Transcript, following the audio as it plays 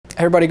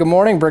Hey everybody, good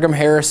morning. Brigham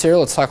Harris here.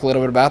 Let's talk a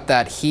little bit about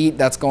that heat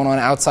that's going on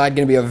outside.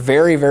 Going to be a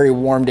very, very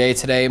warm day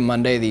today,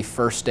 Monday, the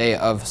first day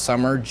of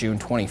summer, June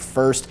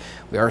 21st.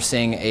 We are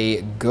seeing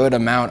a good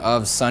amount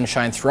of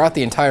sunshine throughout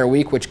the entire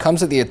week, which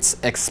comes at the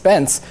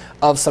expense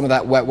of some of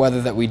that wet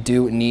weather that we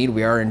do need.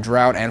 We are in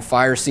drought and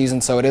fire season,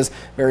 so it is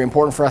very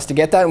important for us to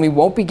get that, and we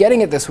won't be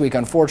getting it this week,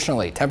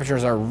 unfortunately.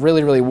 Temperatures are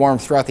really, really warm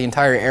throughout the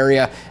entire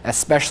area,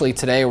 especially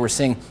today. We're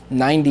seeing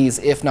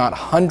 90s, if not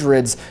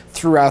hundreds,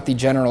 throughout the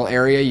general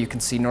area. You can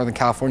see Northern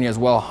California as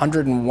well.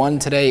 101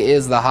 today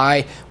is the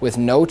high, with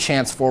no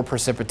chance for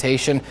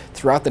precipitation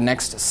throughout the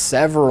next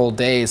several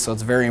days, so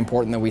it's very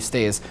important that we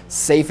stay as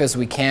safe as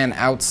we can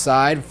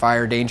outside.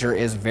 Fire danger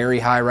is very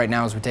high right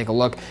now as we take a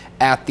look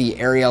at the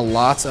area.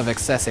 Lots of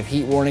excessive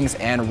heat warnings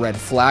and red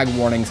flag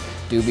warnings.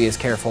 Do be as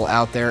careful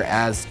out there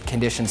as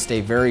conditions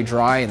stay very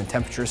dry and the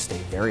temperatures stay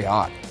very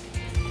hot.